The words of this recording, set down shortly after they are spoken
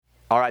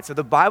All right, so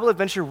the Bible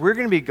adventure we're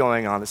going to be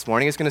going on this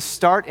morning is going to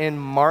start in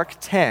Mark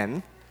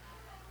 10,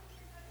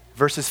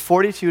 verses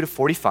 42 to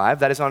 45.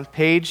 That is on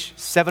page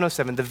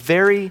 707, the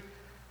very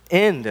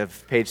end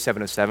of page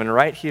 707,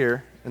 right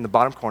here in the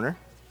bottom corner.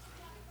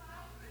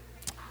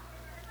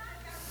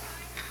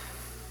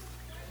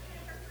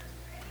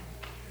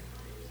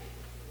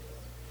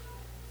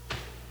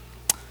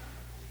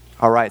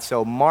 All right,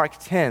 so Mark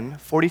 10,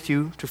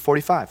 42 to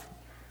 45.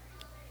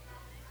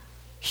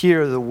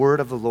 Hear the word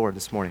of the Lord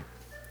this morning.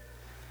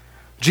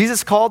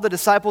 Jesus called the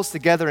disciples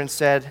together and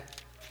said,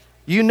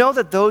 "You know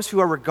that those who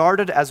are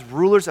regarded as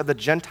rulers of the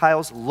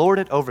Gentiles lord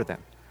it over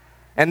them,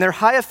 and their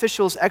high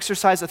officials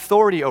exercise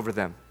authority over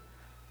them.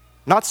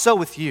 Not so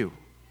with you.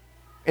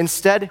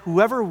 Instead,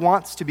 whoever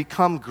wants to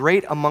become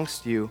great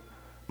amongst you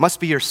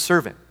must be your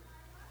servant,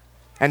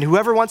 and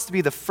whoever wants to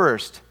be the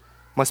first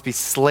must be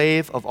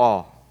slave of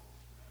all.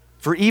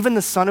 For even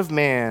the Son of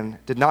Man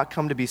did not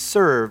come to be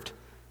served,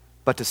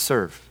 but to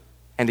serve,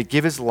 and to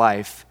give his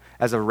life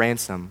as a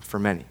ransom for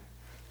many."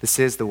 This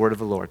is the word of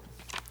the Lord.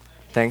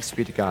 Thanks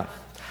be to God.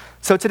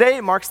 So today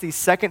marks the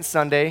second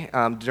Sunday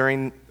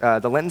during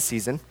the Lenten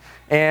season.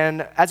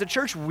 And as a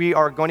church, we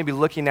are going to be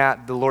looking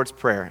at the Lord's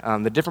Prayer,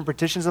 the different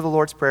petitions of the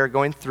Lord's Prayer,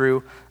 going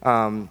through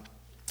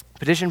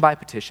petition by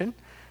petition,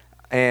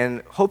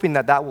 and hoping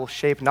that that will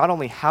shape not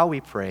only how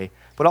we pray,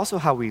 but also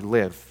how we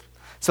live.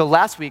 So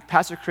last week,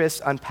 Pastor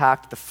Chris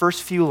unpacked the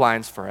first few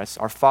lines for us.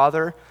 Our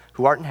Father,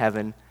 who art in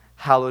heaven,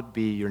 hallowed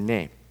be your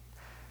name.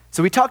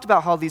 So we talked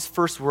about how these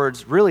first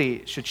words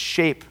really should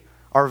shape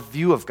our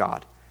view of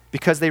God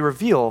because they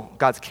reveal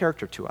God's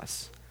character to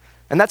us.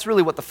 And that's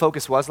really what the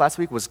focus was last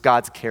week, was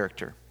God's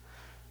character.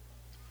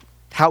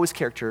 How his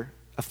character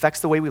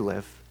affects the way we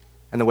live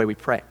and the way we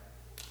pray.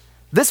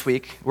 This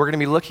week, we're going to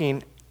be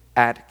looking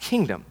at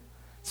kingdom,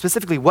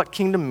 specifically what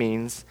kingdom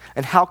means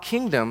and how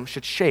kingdom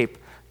should shape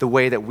the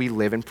way that we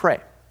live and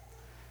pray.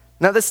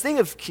 Now, this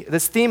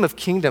theme of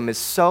kingdom is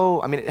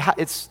so,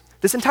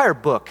 this entire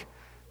book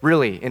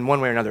really, in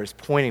one way or another, is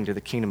pointing to the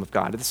kingdom of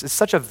God. This is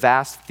such a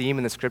vast theme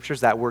in the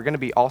scriptures that we're going to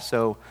be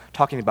also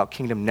talking about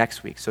kingdom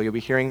next week. So you'll be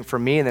hearing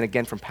from me and then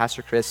again from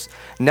Pastor Chris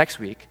next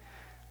week.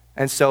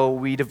 And so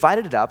we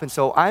divided it up. And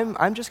so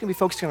I'm just going to be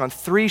focusing on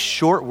 3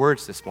 short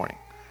words this morning.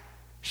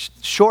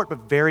 Short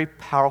but very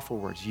powerful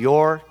words.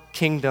 Your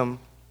kingdom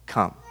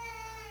come.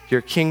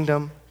 Your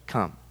kingdom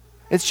come.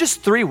 It's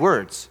just 3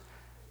 words,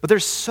 but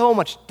there's so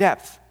much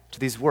depth to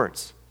these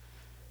words.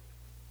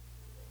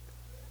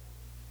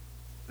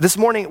 This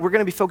morning, we're going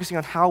to be focusing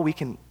on how we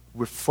can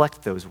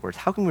reflect those words.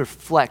 How can we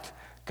reflect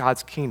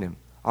God's kingdom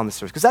on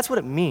this earth? Because that's what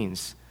it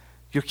means.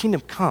 Your kingdom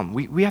come.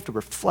 We have to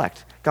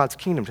reflect God's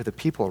kingdom to the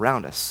people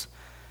around us.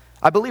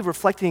 I believe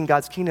reflecting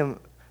God's kingdom,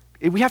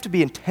 we have to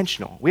be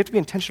intentional. We have to be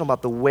intentional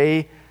about the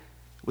way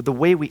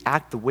we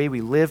act, the way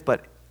we live,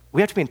 but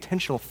we have to be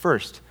intentional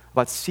first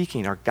about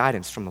seeking our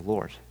guidance from the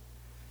Lord.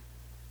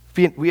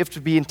 We have to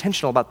be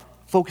intentional about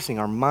focusing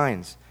our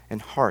minds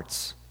and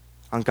hearts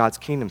on God's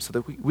kingdom so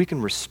that we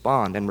can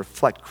respond and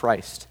reflect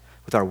Christ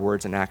with our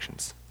words and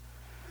actions.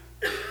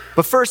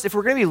 But first, if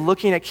we're going to be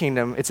looking at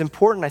kingdom, it's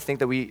important, I think,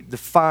 that we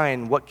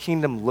define what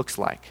kingdom looks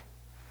like.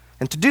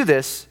 And to do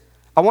this,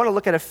 I want to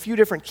look at a few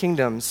different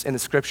kingdoms in the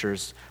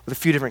scriptures with a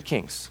few different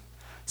kings.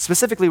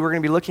 Specifically, we're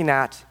going to be looking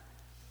at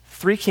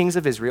 3 kings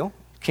of Israel,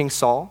 King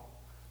Saul,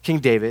 King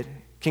David,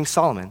 King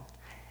Solomon,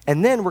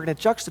 and then we're going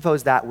to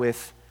juxtapose that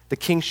with the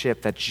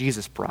kingship that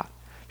Jesus brought.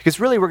 Because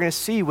really we're going to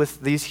see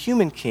with these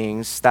human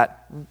kings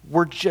that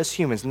were just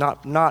humans,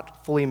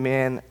 not fully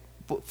man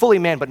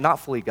but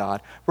not fully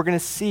God. We're going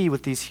to see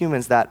with these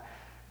humans that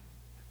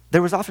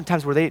there was often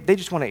times where they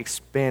just wanted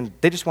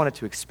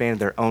to expand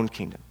their own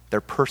kingdom,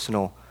 their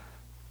personal,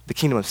 the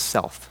kingdom of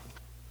self.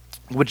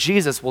 With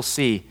Jesus, we'll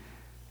see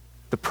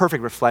the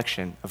perfect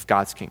reflection of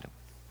God's kingdom.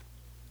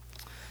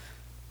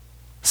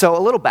 So a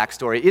little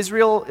backstory.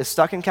 Israel is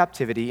stuck in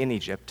captivity in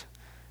Egypt,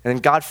 and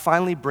then God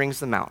finally brings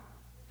them out.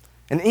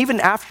 And even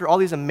after all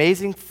these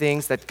amazing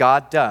things that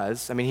God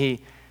does,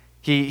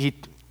 he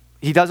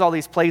does all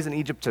these plagues in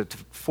Egypt to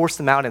force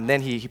them out, and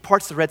then he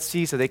parts the Red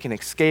Sea so they can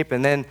escape,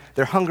 and then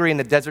they're hungry in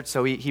the desert,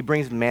 so he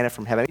brings manna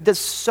from heaven. He does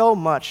so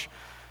much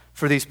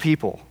for these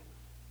people.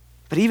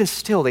 But even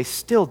still, they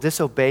still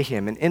disobey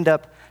him and end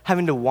up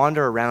having to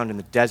wander around in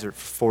the desert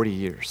for 40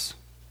 years.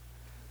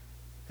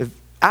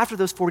 After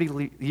those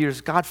 40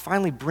 years, God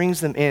finally brings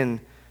them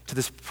in to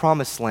this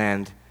promised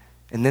land,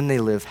 and then they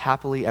live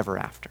happily ever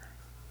after.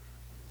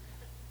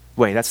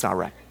 Wait, that's not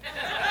right.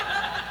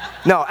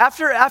 No,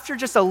 after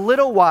just a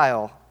little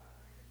while,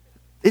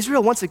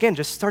 Israel once again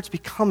just starts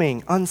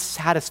becoming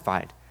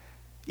unsatisfied,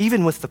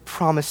 even with the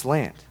promised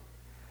land.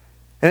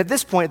 And at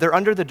this point, they're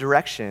under the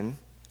direction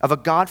of a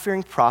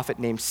God-fearing prophet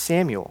named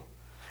Samuel.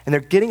 And they're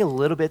getting a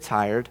little bit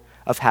tired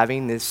of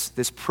having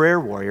this prayer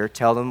warrior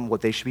tell them what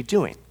they should be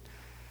doing.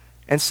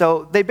 And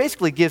so they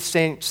basically give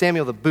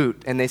Samuel the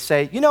boot, and they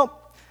say,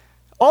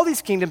 all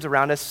these kingdoms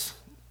around us,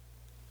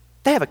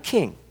 they have a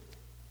king.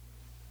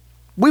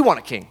 We want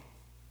a king.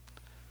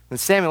 And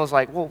Samuel's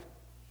like, well,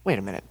 wait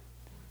a minute.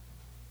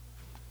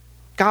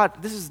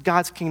 God, this is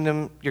God's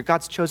kingdom. You're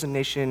God's chosen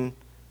nation.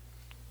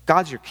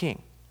 God's your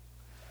king.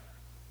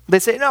 They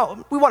say,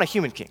 no, we want a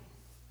human king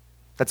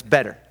that's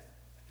better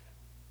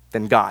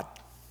than God.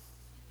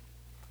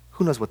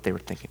 Who knows what they were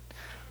thinking?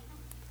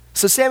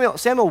 So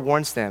Samuel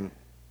warns them,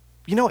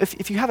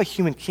 if you have a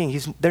human king,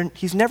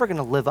 he's never going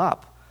to live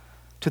up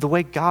to the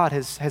way God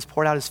has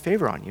poured out his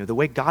favor on you, the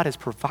way God has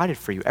provided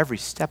for you every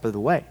step of the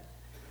way.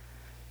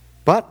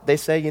 But they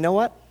say, you know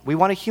what? We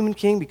want a human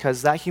king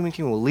because that human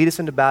king will lead us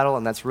into battle,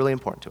 and that's really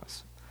important to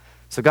us.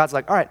 So God's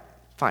like, all right,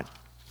 fine.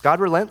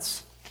 God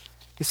relents.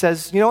 He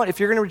says, you know what? If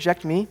you're going to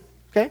reject me,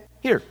 okay,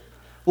 here,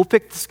 we'll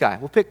pick this guy.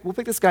 We'll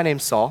pick this guy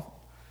named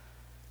Saul.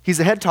 He's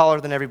a head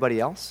taller than everybody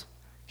else.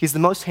 He's the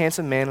most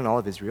handsome man in all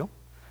of Israel,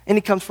 and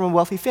he comes from a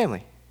wealthy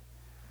family.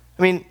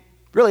 I mean,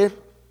 really,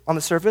 on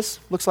the surface,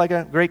 looks like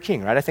a great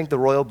king, right? I think the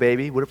royal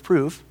baby would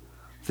approve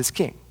of this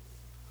king.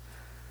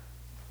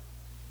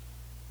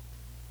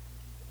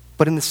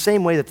 But in the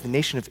same way that the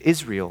nation of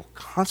Israel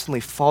constantly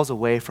falls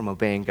away from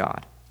obeying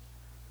God,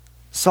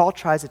 Saul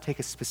tries to take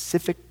a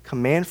specific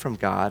command from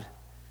God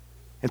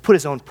and put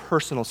his own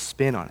personal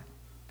spin on it,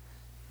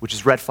 which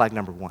is red flag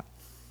number one.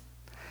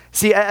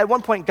 See, at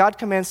one point, God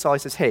commands Saul, he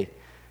says, hey,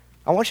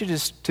 I want you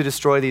to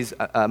destroy these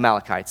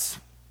Amalekites.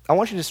 I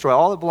want you to destroy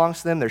all that belongs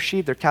to them, their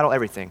sheep, their cattle,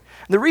 everything.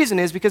 And the reason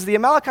is because the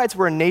Amalekites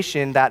were a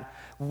nation that,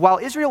 while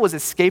Israel was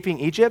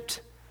escaping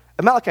Egypt,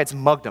 Amalekites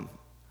mugged them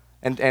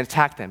and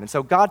attacked them. And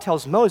so God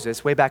tells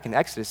Moses, way back in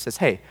Exodus, says,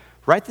 hey,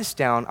 write this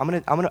down.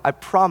 I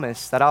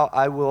promise that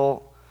I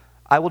will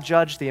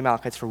judge the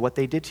Amalekites for what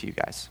they did to you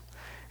guys.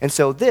 And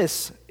so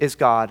this is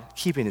God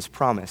keeping his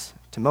promise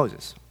to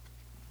Moses.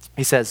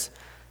 He says,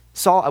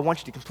 Saul, I want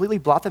you to completely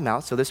blot them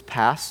out so this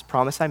past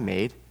promise I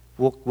made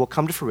will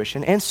come to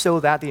fruition, and so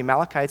that the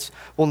Amalekites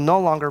will no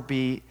longer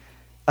be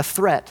a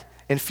threat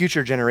in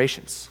future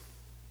generations.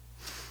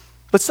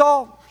 But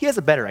Saul, he has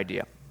a better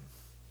idea,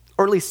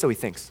 or at least so he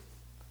thinks.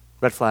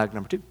 Red flag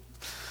number two.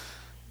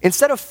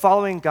 Instead of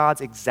following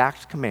God's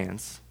exact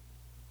commands,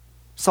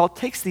 Saul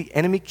takes the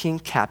enemy king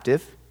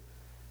captive,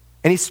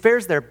 and he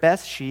spares their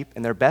best sheep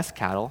and their best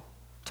cattle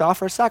to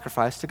offer a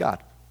sacrifice to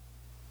God.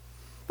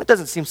 That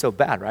doesn't seem so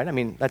bad, right? I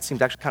mean, that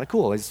seems actually kind of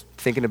cool. He's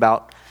thinking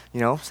about,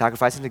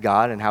 sacrificing to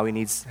God and how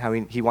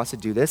he wants to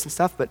do this and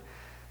stuff. But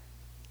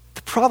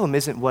the problem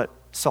isn't what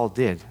Saul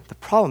did. The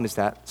problem is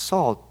that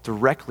Saul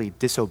directly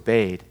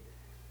disobeyed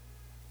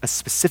a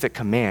specific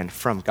command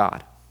from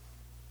God.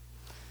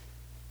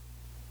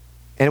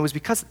 And it was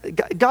because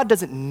God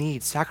doesn't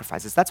need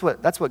sacrifices. That's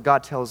what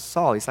God tells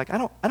Saul. He's like, I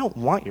don't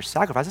want your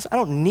sacrifices. I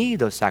don't need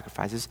those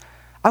sacrifices.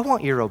 I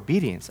want your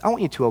obedience. I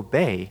want you to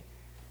obey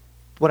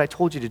what I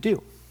told you to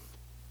do.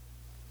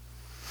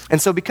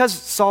 And so because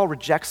Saul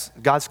rejects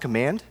God's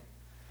command,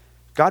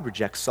 God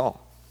rejects Saul.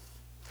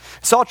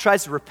 Saul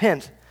tries to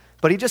repent,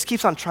 but he just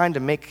keeps on trying to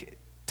make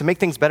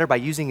things better by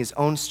using his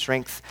own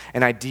strength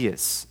and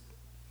ideas.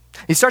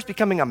 He starts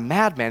becoming a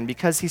madman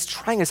because he's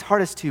trying his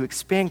hardest to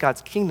expand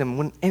God's kingdom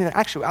when in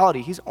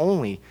actuality he's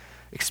only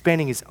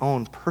expanding his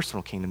own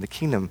personal kingdom, the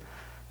kingdom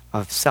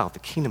of self, the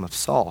kingdom of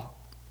Saul.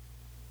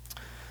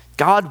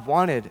 God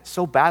wanted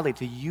so badly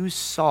to use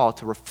Saul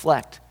to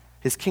reflect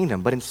his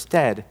kingdom, but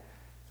instead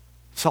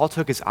Saul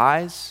took his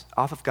eyes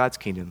off of God's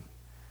kingdom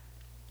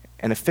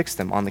and affixed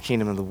them on the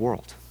kingdom of the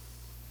world.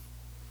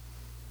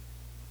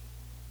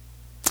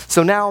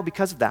 So now,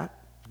 because of that,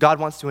 God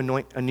wants to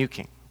anoint a new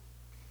king.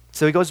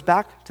 So he goes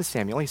back to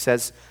Samuel. He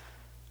says,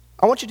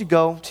 I want you to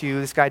go to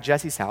this guy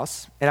Jesse's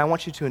house, and I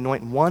want you to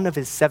anoint one of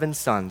his 7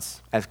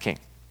 sons as king.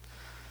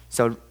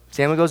 So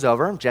Samuel goes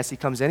over, Jesse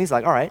comes in, he's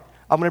like, all right,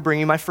 I'm going to bring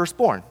you my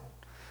firstborn.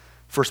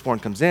 Firstborn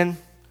comes in,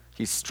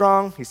 he's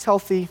strong, he's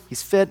healthy,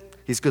 he's fit,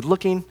 he's good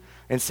looking,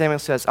 and Samuel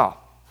says, oh,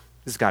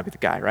 this has got to be the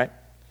guy, right?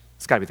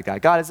 It's got to be the guy.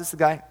 God, is this the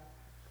guy?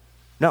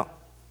 No,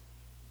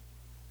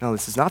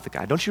 this is not the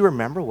guy. Don't you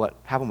remember what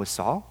happened with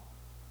Saul?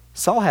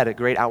 Saul had a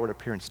great outward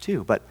appearance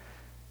too, but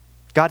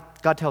God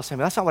tells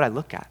Samuel, that's not what I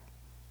look at.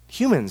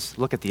 Humans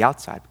look at the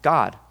outside.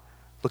 God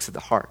looks at the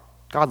heart.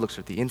 God looks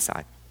at the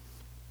inside.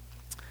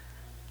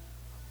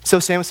 So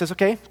Samuel says,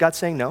 okay, God's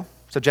saying no.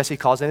 So Jesse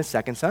calls in his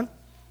 2nd son.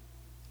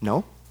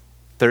 No.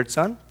 3rd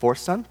son, 4th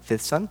son,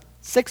 5th son,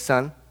 6th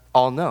son,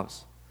 all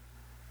no's.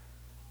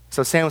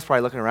 So Samuel's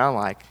probably looking around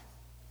like,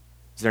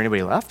 is there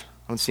anybody left?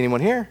 I don't see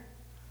anyone here.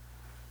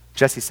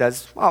 Jesse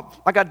says, well,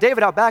 I got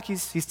David out back.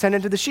 He's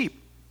tending to the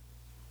sheep.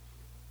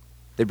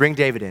 They bring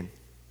David in,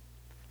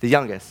 the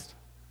youngest,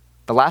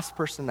 the last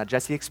person that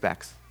Jesse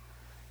expects.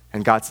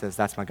 And God says,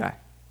 that's my guy.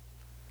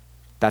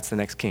 That's the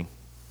next king.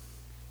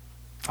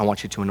 I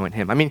want you to anoint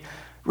him. I mean,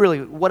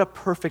 really, what a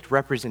perfect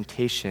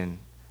representation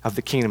of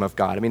the kingdom of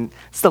God. I mean,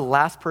 it's the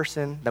last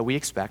person that we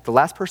expect, the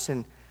last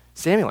person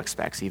Samuel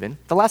expects even,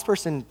 the last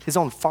person his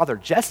own father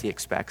Jesse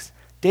expects,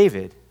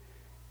 David,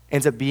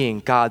 ends up being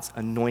God's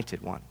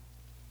anointed one,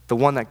 the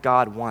one that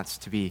God wants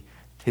to be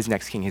his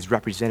next king, his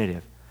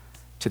representative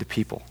to the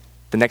people,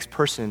 the next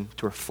person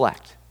to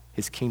reflect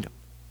his kingdom.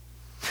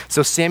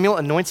 So Samuel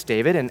anoints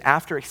David, and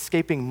after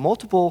escaping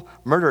multiple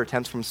murder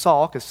attempts from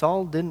Saul, because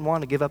Saul didn't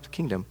want to give up the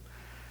kingdom,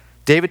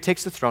 David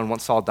takes the throne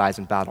once Saul dies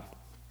in battle.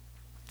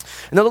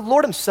 And the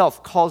Lord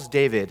himself calls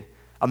David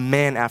a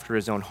man after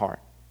his own heart.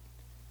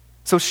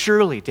 So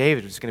surely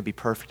David was going to be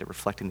perfect at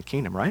reflecting the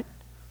kingdom, right?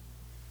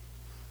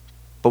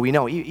 But we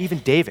know even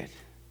David,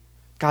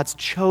 God's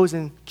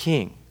chosen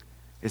king,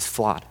 is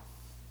flawed.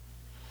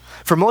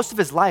 For most of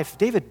his life,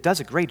 David does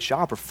a great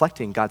job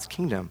reflecting God's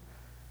kingdom,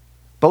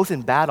 both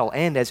in battle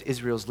and as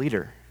Israel's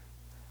leader.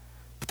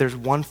 But there's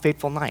one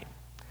fateful night.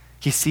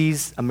 He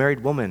sees a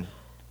married woman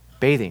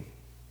bathing.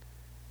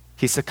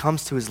 He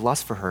succumbs to his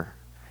lust for her.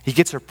 He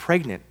gets her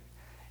pregnant,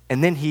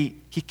 and then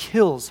he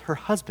kills her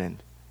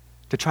husband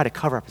to try to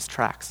cover up his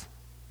tracks.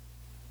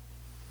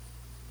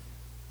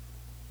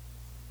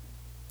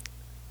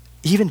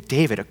 Even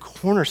David, a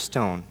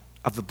cornerstone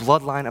of the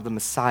bloodline of the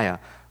Messiah,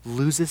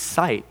 loses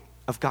sight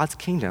of God's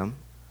kingdom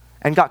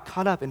and got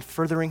caught up in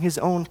furthering his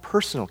own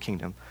personal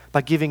kingdom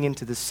by giving in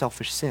to this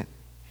selfish sin.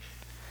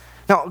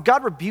 Now,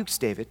 God rebukes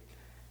David,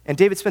 and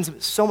David spends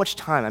so much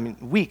time,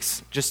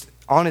 weeks, just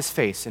on his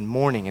face in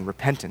mourning and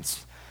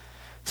repentance.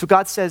 So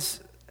God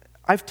says,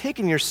 I've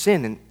taken your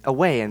sin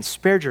away and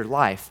spared your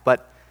life,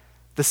 but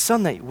the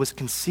son that was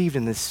conceived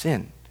in this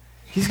sin,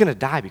 he's going to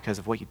die because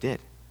of what you did.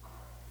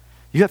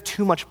 You have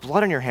too much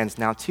blood on your hands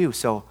now too,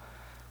 so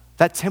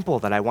that temple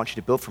that I want you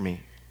to build for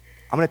me,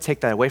 I'm going to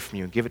take that away from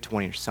you and give it to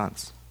one of your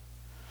sons.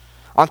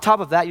 On top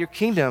of that, your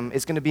kingdom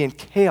is going to be in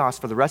chaos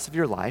for the rest of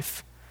your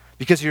life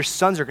because your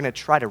sons are going to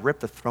try to rip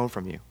the throne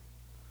from you.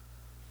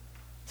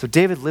 So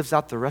David lives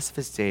out the rest of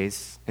his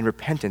days in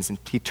repentance, and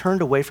he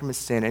turned away from his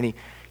sin, and he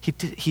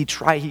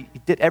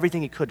did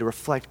everything he could to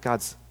reflect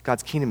God's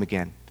kingdom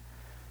again.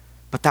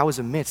 But that was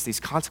amidst these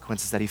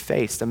consequences that he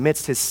faced,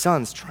 amidst his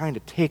sons trying to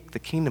take the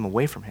kingdom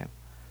away from him.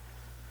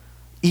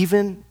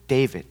 Even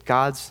David,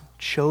 God's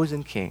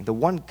chosen king, the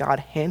one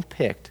God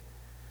handpicked,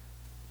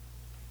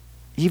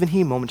 even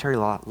he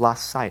momentarily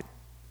lost sight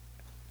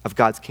of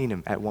God's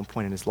kingdom at one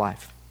point in his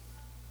life.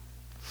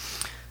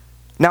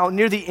 Now,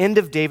 near the end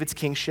of David's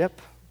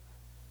kingship,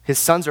 his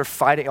sons are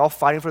all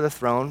fighting for the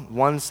throne.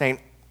 One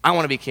saying, I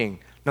want to be king.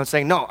 No,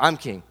 saying, no, I'm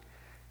king.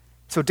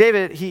 So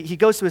David, he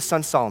goes to his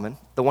son Solomon,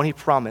 the one he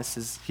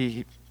promised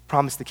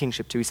the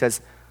kingship to. He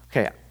says,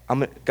 okay,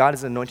 God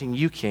is anointing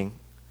you king.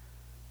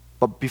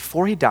 But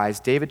before he dies,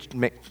 David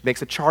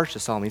makes a charge to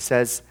Solomon. He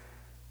says,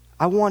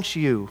 I want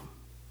you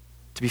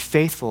to be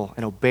faithful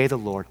and obey the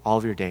Lord all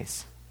of your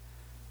days.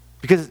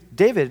 Because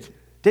David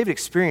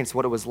experienced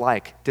what it was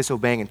like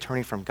disobeying and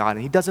turning from God,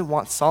 and he doesn't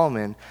want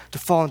Solomon to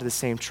fall into the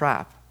same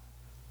trap.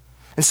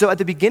 And so at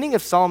the beginning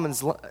of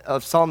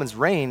Solomon's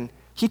reign,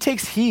 he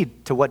takes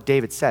heed to what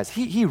David says.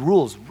 He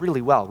rules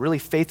really well, really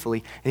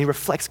faithfully, and he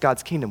reflects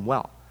God's kingdom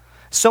well.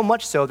 So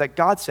much so that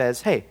God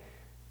says, hey,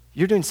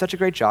 you're doing such a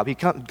great job.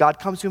 God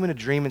comes to him in a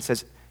dream and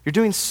says, you're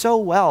doing so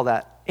well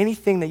that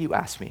anything that you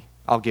ask me,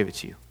 I'll give it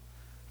to you.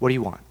 What do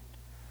you want?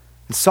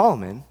 And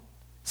Solomon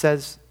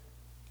says,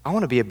 I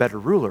want to be a better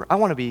ruler.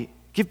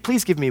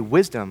 Please give me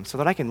wisdom so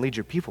that I can lead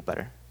your people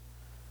better.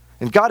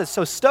 And God is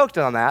so stoked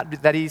on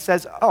that he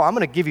says, I'm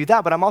going to give you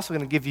that, but I'm also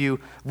going to give you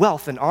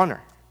wealth and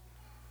honor.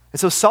 And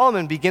so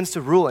Solomon begins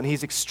to rule, and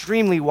he's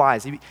extremely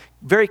wise. He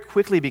very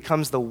quickly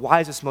becomes the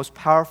wisest, most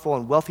powerful,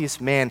 and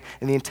wealthiest man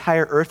in the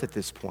entire earth at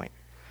this point.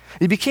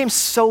 He became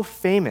so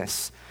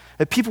famous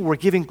that people were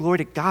giving glory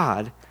to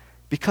God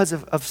because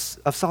of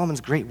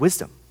Solomon's great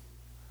wisdom.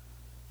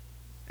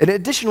 And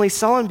additionally,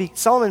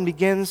 Solomon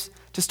begins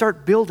to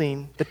start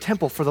building the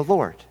temple for the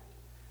Lord.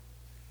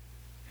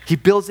 He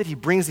builds it, he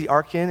brings the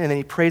ark in, and then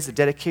he prays the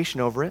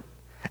dedication over it.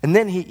 And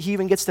then he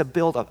even gets to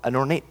build an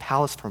ornate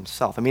palace for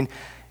himself.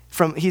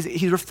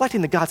 He's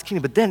reflecting the God's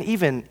kingdom, but then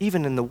even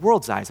in the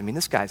world's eyes,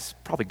 this guy's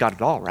probably got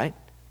it all, right?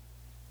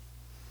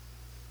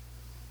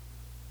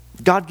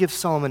 God gives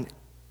Solomon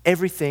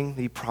everything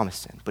that he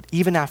promised him, but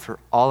even after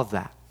all of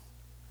that,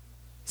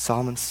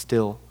 Solomon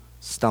still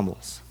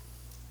stumbles.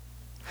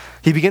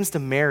 He begins to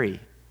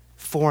marry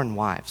foreign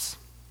wives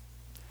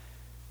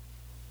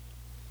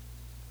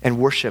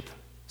and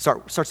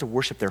starts to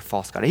worship their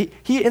false god.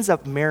 He ends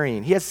up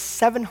marrying, he has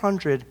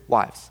 700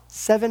 wives,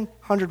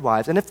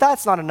 and if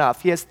that's not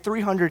enough, he has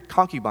 300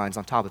 concubines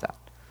on top of that.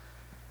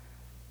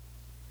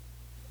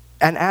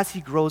 And as he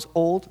grows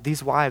old,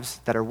 these wives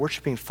that are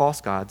worshiping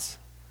false gods,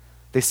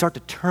 they start to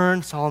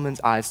turn Solomon's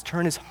eyes,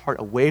 turn his heart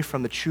away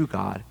from the true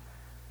God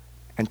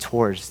and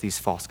towards these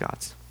false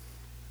gods.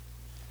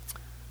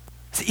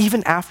 So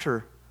even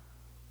after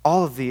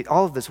all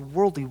of this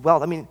worldly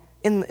wealth,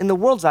 in the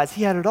world's eyes,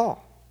 he had it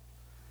all.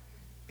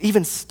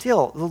 Even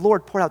still, the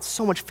Lord poured out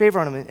so much favor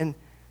on him, and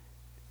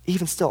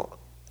even still,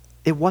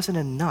 it wasn't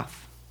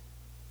enough.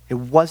 It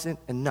wasn't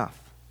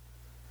enough.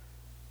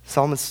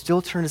 Solomon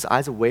still turned his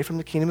eyes away from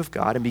the kingdom of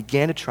God and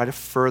began to try to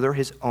further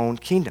his own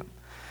kingdom.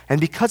 And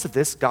because of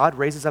this, God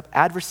raises up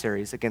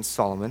adversaries against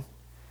Solomon.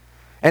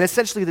 And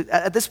essentially,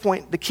 at this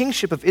point, the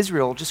kingship of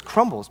Israel just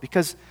crumbles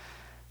because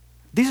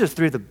these are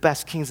three of the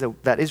best kings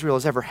that Israel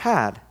has ever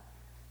had.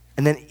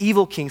 And then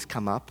evil kings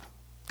come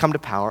to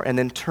power, and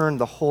then turn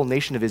the whole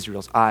nation of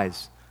Israel's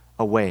eyes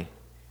away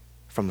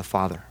from the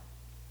Father.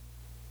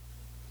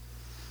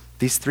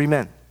 These three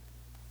men,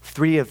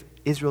 Three of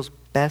Israel's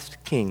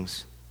best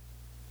kings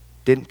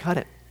didn't cut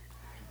it.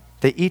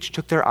 They each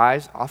took their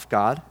eyes off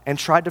God and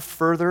tried to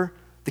further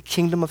the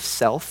kingdom of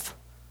self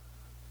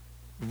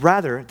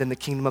rather than the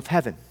kingdom of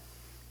heaven.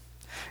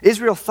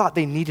 Israel thought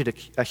they needed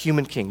a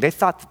human king. They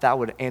thought that that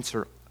would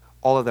answer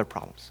all of their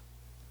problems,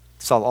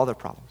 solve all their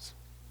problems.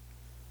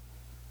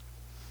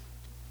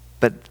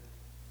 But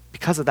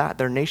because of that,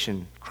 their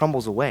nation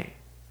crumbles away,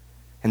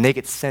 and they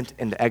get sent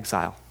into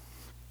exile.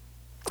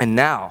 And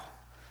now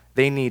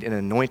they need an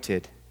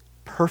anointed,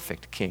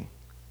 perfect king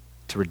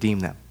to redeem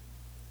them.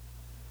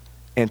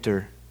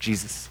 Enter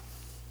Jesus.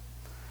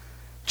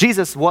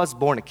 Jesus was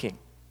born a king.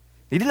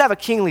 He didn't have a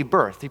kingly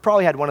birth. He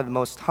probably had one of the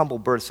most humble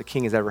births a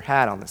king has ever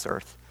had on this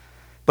earth.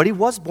 But he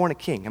was born a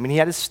king. I mean, he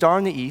had his star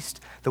in the east.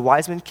 The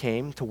wise men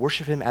came to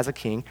worship him as a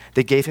king.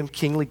 They gave him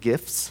kingly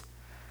gifts.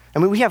 I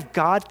mean, we have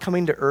God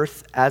coming to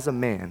earth as a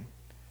man,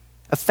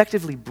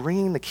 effectively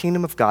bringing the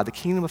kingdom of God, the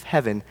kingdom of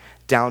heaven,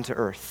 down to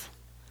earth.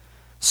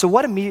 So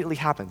what immediately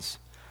happens?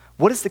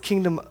 What does the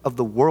kingdom of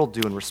the world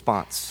do in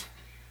response?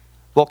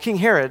 Well, King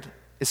Herod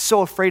is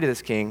so afraid of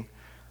this king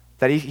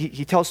that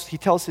he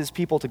tells his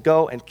people to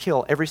go and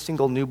kill every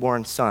single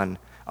newborn son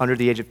under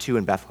the age of 2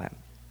 in Bethlehem,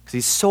 because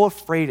he's so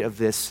afraid of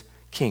this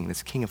king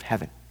of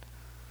heaven.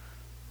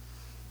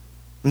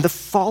 And the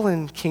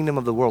fallen kingdom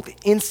of the world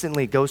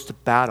instantly goes to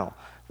battle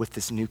with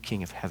this new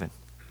king of heaven.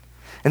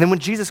 And then when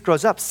Jesus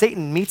grows up,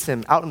 Satan meets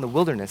him out in the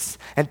wilderness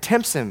and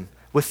tempts him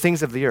with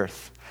things of the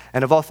earth.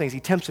 And of all things, he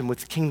tempts him with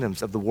the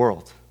kingdoms of the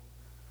world.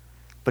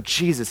 But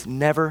Jesus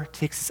never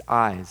takes his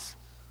eyes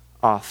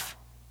off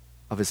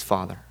of his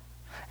Father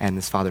and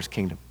his Father's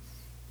kingdom.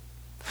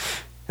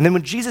 And then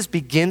when Jesus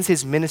begins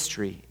his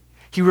ministry,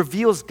 he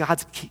reveals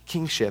God's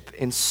kingship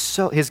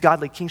his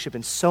godly kingship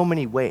in so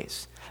many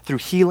ways, through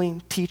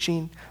healing,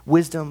 teaching,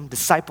 wisdom,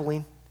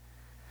 discipling.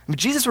 I mean,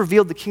 Jesus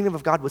revealed the kingdom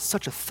of God with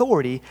such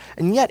authority,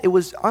 and yet it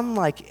was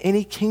unlike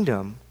any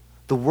kingdom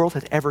the world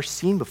had ever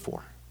seen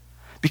before.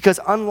 Because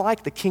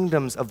unlike the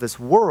kingdoms of this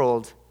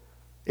world,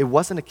 it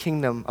wasn't a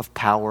kingdom of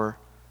power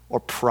or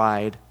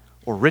pride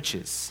or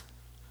riches.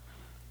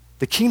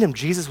 The kingdom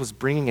Jesus was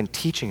bringing and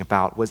teaching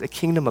about was a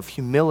kingdom of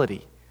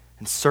humility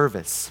and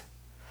service,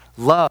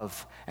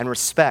 love and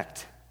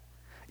respect,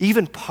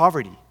 even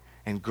poverty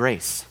and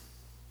grace.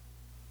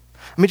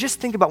 I mean,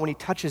 just think about when he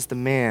touches the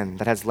man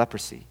that has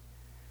leprosy,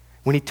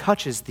 when he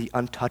touches the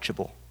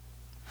untouchable.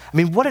 I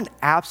mean, what an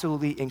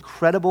absolutely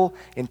incredible,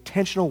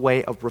 intentional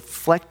way of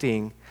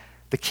reflecting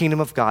the kingdom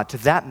of God to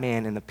that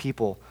man and the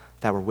people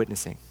that were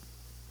witnessing.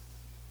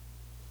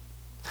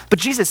 But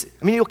Jesus,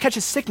 I mean, you'll catch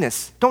his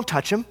sickness. Don't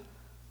touch him.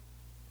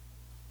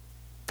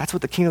 That's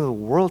what the kingdom of the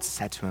world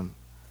said to him.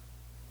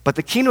 But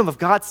the kingdom of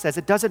God says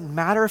it doesn't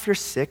matter if you're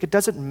sick. It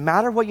doesn't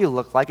matter what you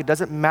look like. It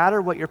doesn't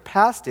matter what your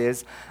past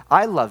is.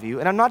 I love you.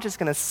 And I'm not just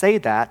going to say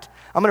that.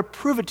 I'm going to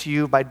prove it to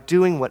you by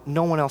doing what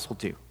no one else will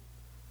do.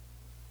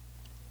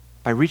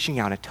 By reaching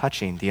out and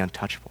touching the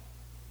untouchable.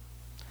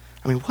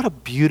 I mean, what a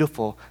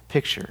beautiful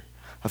picture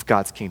of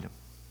God's kingdom.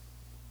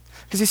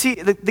 Because you see,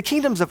 the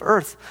kingdoms of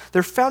earth,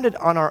 they're founded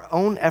on our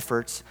own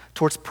efforts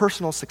towards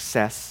personal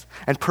success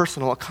and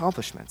personal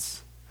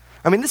accomplishments.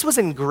 I mean, this was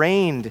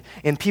ingrained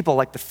in people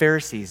like the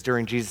Pharisees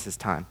during Jesus'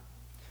 time.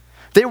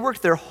 They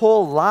worked their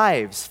whole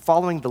lives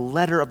following the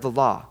letter of the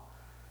law,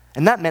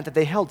 and that meant that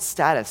they held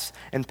status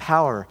and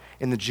power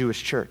in the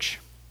Jewish church.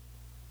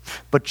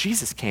 But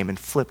Jesus came and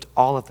flipped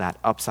all of that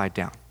upside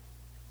down.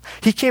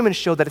 He came and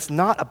showed that it's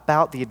not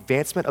about the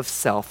advancement of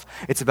self,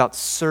 it's about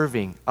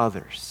serving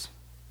others.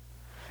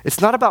 It's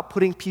not about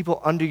putting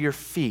people under your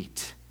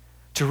feet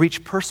to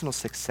reach personal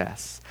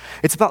success.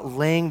 It's about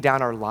laying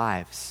down our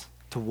lives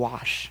to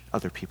wash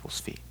other people's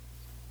feet.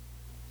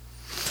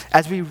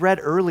 As we read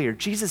earlier,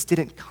 Jesus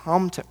didn't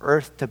come to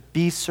earth to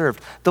be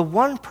served. The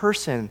one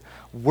person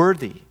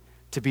worthy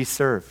to be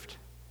served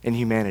in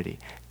humanity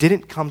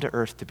didn't come to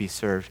earth to be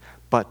served,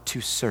 but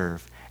to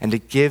serve and to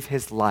give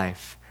his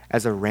life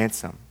as a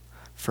ransom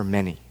for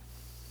many.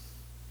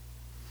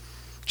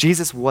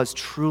 Jesus was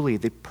truly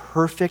the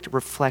perfect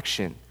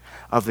reflection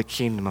of the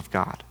kingdom of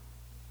God.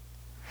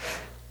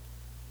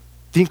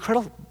 The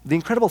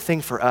incredible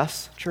thing for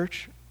us,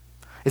 church,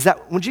 is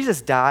that when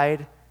Jesus died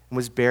and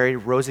was buried,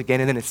 rose again,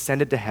 and then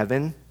ascended to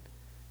heaven,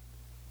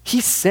 he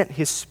sent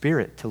his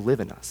Spirit to live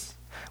in us.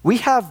 We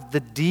have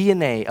the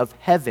DNA of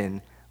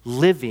heaven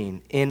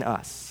living in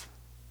us.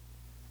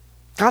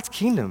 God's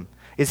kingdom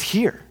is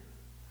here.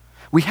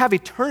 We have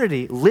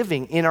eternity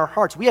living in our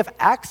hearts. We have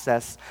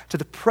access to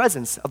the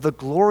presence of the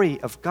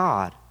glory of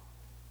God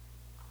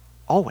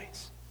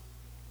always.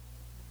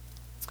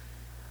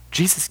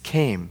 Jesus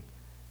came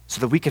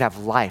so that we could have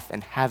life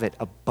and have it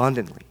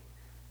abundantly.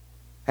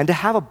 And to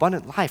have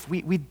abundant life,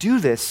 we do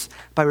this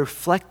by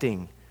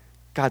reflecting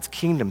God's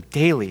kingdom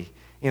daily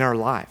in our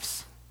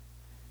lives.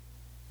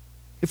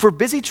 If we're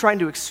busy trying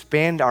to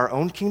expand our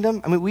own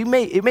kingdom, I mean,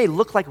 it may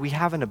look like we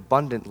have an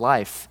abundant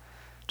life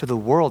to the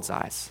world's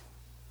eyes,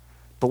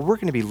 but we're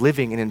going to be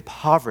living an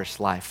impoverished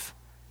life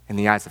in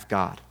the eyes of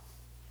God.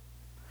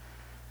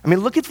 I mean,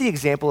 look at the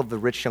example of the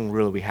rich young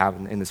ruler we have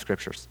in the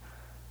scriptures.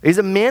 He's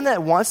a man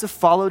that wants to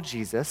follow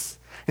Jesus,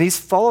 and he's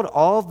followed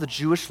all of the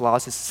Jewish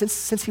laws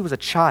since he was a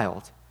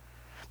child.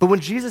 But when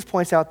Jesus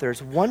points out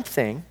there's one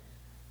thing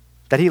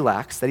that he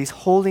lacks, that he's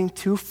holding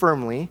too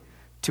firmly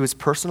to his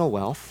personal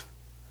wealth,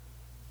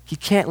 he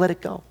can't let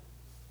it go.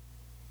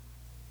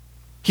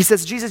 He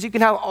says, Jesus, you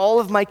can have all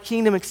of my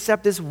kingdom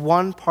except this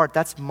one part.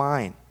 That's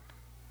mine.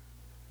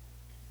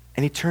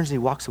 And he turns and he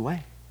walks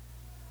away.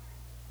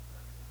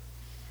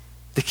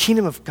 The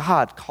kingdom of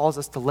God calls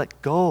us to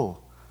let go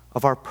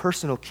of our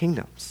personal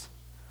kingdoms,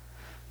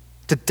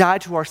 to die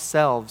to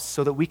ourselves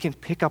so that we can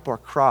pick up our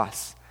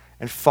cross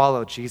and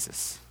follow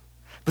Jesus.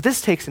 But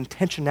this takes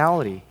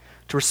intentionality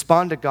to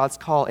respond to God's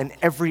call in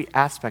every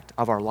aspect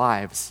of our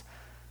lives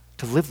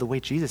to live the way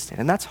Jesus did.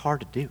 And that's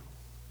hard to do.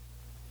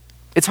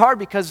 It's hard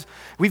because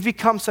we've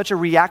become such a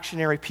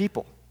reactionary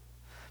people.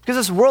 Because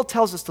this world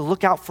tells us to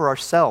look out for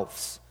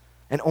ourselves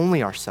and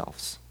only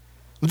ourselves.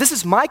 This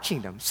is my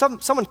kingdom.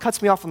 Someone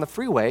cuts me off on the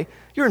freeway,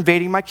 you're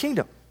invading my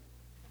kingdom.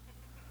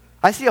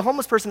 I see a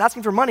homeless person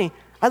asking for money,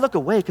 I look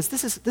away because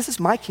this is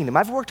my kingdom.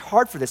 I've worked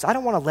hard for this. I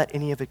don't want to let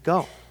any of it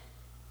go.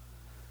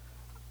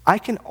 I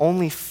can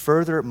only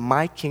further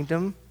my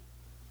kingdom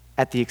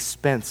at the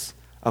expense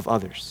of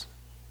others.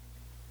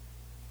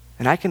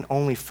 And I can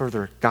only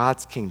further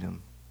God's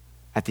kingdom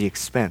at the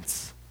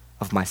expense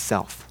of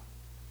myself.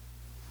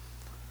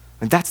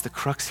 And that's the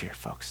crux here,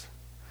 folks.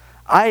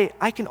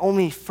 I can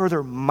only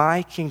further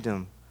my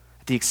kingdom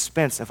at the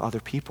expense of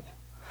other people.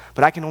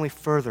 But I can only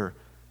further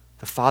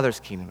the Father's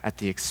kingdom at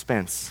the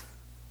expense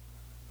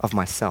of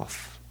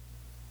myself.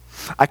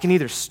 I can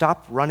either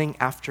stop running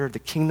after the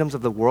kingdoms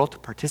of the world to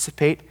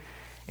participate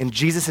in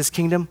Jesus'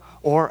 kingdom,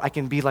 or I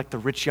can be like the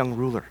rich young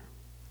ruler.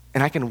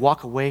 And I can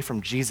walk away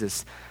from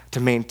Jesus to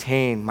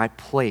maintain my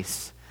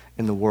place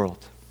in the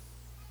world.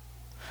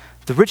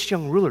 The rich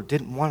young ruler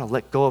didn't want to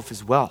let go of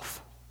his wealth.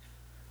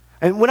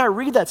 And when I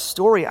read that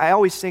story, I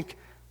always think,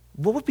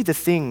 what would be the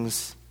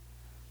things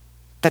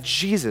that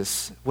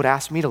Jesus would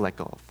ask me to let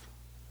go of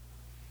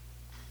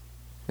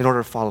in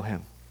order to follow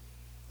him?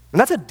 And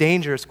that's a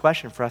dangerous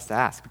question for us to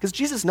ask because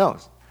Jesus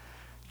knows.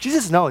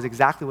 Jesus knows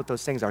exactly what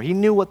those things are. He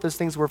knew what those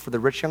things were for the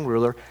rich young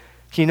ruler.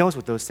 He knows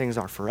what those things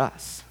are for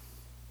us.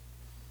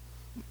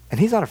 And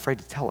he's not afraid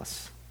to tell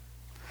us.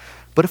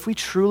 But if we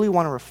truly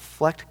want to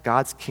reflect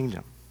God's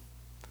kingdom,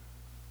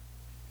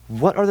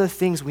 what are the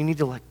things we need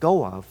to let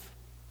go of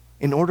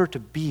in order to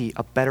be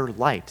a better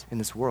light in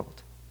this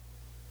world?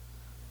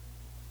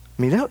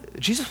 I mean,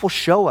 Jesus will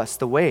show us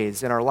the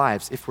ways in our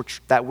lives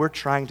that we're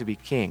trying to be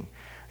king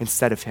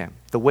instead of him,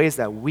 the ways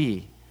that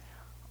we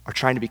are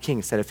trying to be king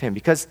instead of him.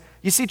 Because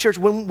you see, church,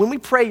 when we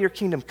pray your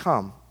kingdom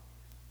come,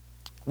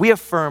 we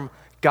affirm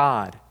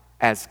God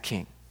as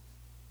king.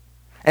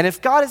 And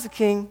if God is the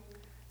king,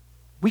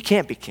 we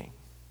can't be king.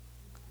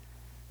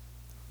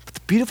 But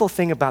the beautiful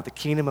thing about the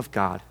kingdom of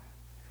God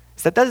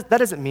is that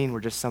doesn't mean we're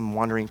just some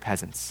wandering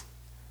peasants.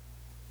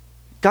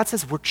 God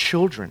says we're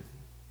children.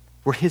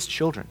 We're his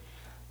children.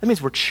 That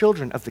means we're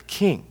children of the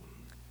king.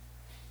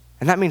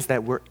 And that means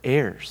that we're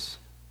heirs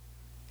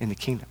in the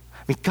kingdom.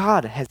 I mean,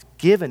 God has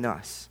given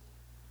us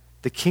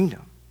the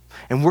kingdom,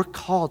 and we're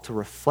called to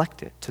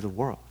reflect it to the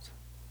world.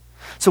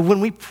 So when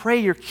we pray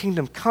your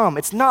kingdom come,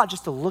 it's not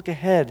just a look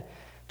ahead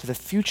to the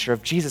future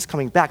of Jesus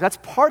coming back. That's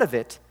part of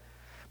it,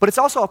 but it's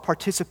also a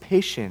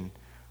participation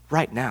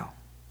right now.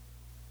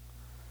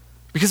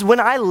 Because when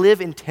I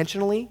live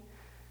intentionally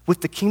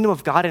with the kingdom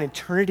of God in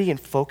eternity in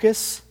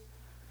focus,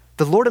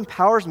 the Lord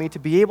empowers me to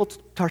be able to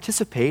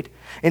participate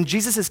in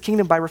Jesus'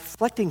 kingdom by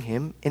reflecting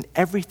him in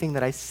everything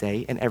that I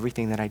say and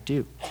everything that I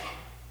do.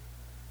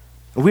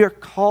 We are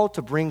called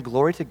to bring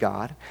glory to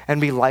God and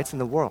be lights in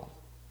the world.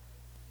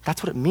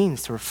 That's what it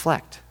means to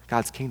reflect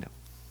God's kingdom.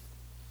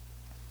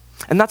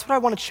 And that's what I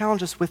want to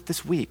challenge us with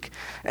this week,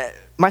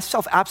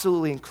 myself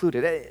absolutely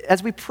included.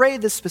 As we pray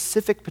this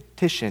specific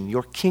petition,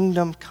 your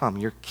kingdom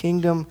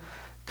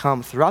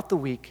come throughout the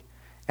week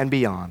and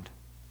beyond,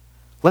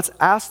 let's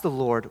ask the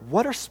Lord,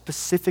 what are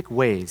specific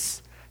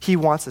ways he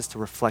wants us to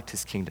reflect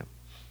his kingdom?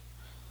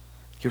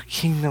 Your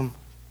kingdom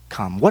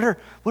come. What are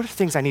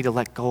things I need to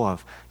let go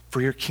of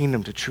for your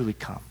kingdom to truly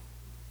come?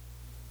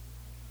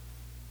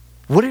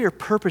 What are your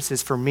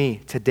purposes for me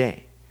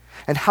today?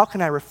 And how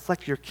can I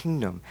reflect your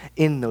kingdom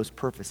in those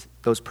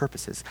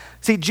purposes?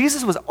 See,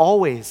 Jesus was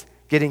always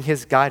getting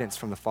his guidance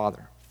from the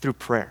Father through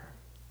prayer.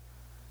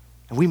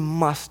 And we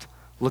must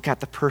look at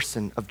the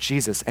person of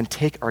Jesus and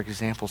take our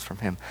examples from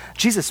him.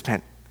 Jesus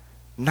spent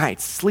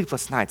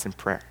sleepless nights in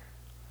prayer.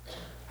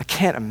 I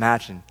can't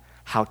imagine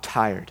how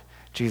tired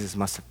Jesus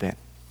must have been.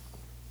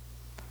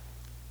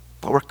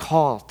 But we're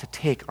called to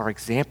take our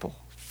example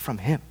from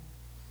him.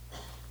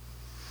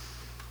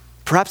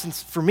 Perhaps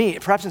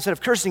instead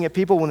of cursing at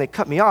people when they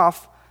cut me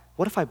off,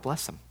 what if I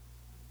bless them?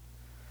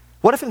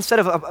 What if instead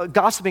of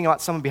gossiping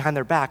about someone behind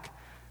their back,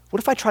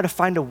 what if I try to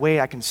find a way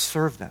I can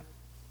serve them?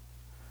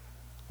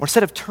 Or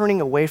instead of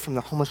turning away from the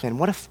homeless man,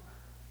 what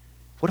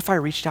if I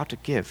reached out to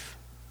give?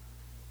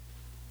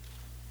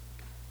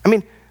 I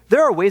mean,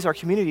 there are ways our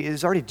community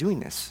is already doing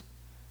this.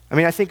 I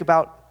mean, I think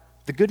about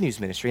the Good News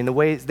Ministry and the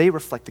ways they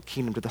reflect the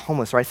kingdom to the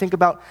homeless. Or I think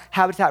about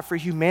Habitat for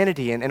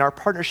Humanity and our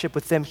partnership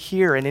with them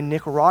here and in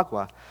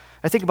Nicaragua.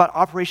 I think about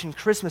Operation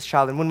Christmas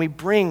Child and when we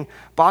bring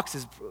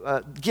boxes,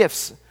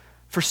 gifts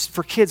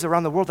for kids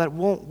around the world that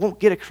won't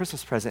get a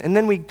Christmas present. And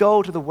then we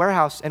go to the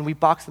warehouse and we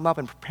box them up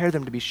and prepare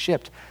them to be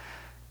shipped.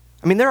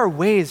 I mean, there are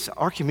ways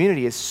our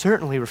community is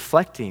certainly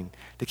reflecting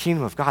the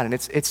kingdom of God, and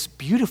it's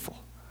beautiful.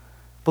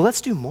 But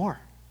let's do more.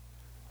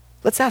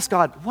 Let's ask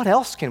God, what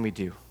else can we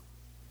do?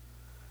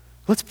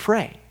 Let's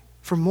pray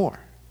for more.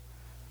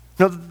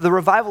 You know, the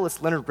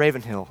revivalist Leonard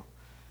Ravenhill,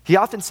 he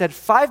often said,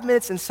 5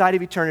 minutes inside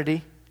of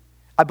eternity,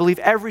 I believe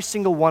every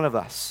single one of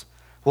us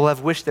will have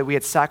wished that we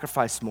had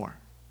sacrificed more,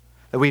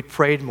 that we had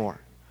prayed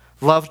more,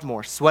 loved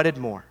more, sweated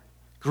more,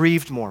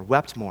 grieved more,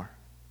 wept more.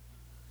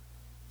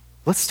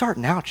 Let's start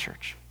now,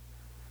 church.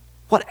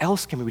 What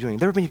else can we be doing?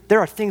 There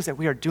are things that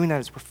we are doing that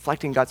is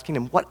reflecting God's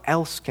kingdom. What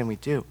else can we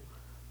do?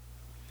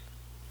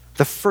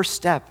 The first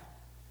step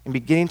in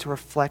beginning to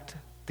reflect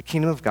the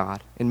kingdom of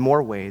God in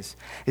more ways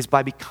is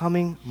by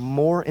becoming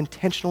more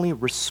intentionally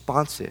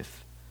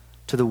responsive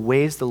to the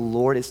ways the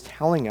Lord is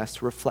telling us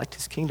to reflect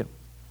his kingdom.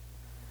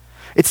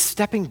 It's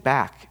stepping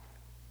back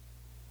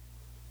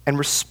and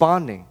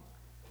responding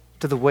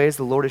to the ways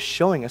the Lord is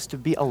showing us to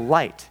be a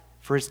light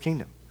for his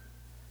kingdom.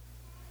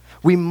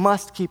 We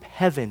must keep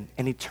heaven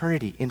and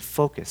eternity in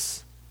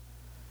focus.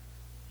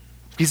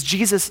 Because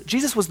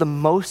Jesus was the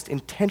most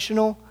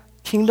intentional,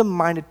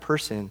 kingdom-minded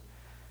person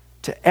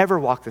to ever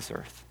walk this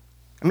earth.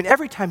 I mean,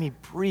 every time he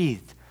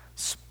breathed,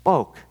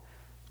 spoke,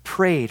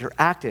 prayed, or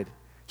acted,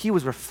 he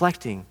was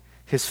reflecting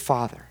his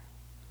Father,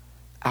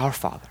 our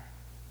Father.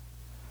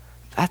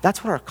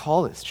 That's what our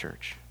call is,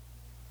 church.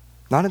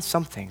 Not in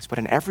some things, but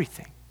in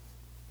everything.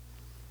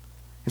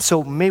 And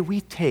so may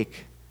we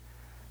take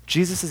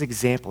Jesus'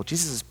 example,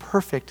 Jesus'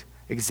 perfect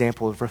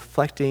example of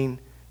reflecting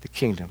the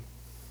kingdom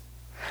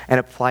and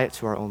apply it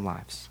to our own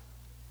lives.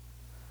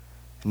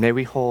 And may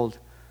we hold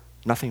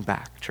nothing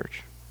back,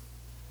 church.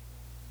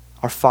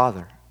 Our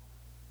Father,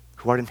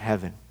 who art in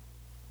heaven,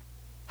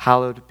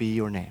 hallowed be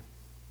your name.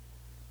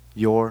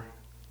 Your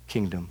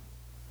kingdom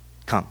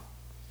come.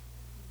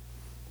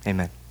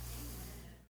 Amen.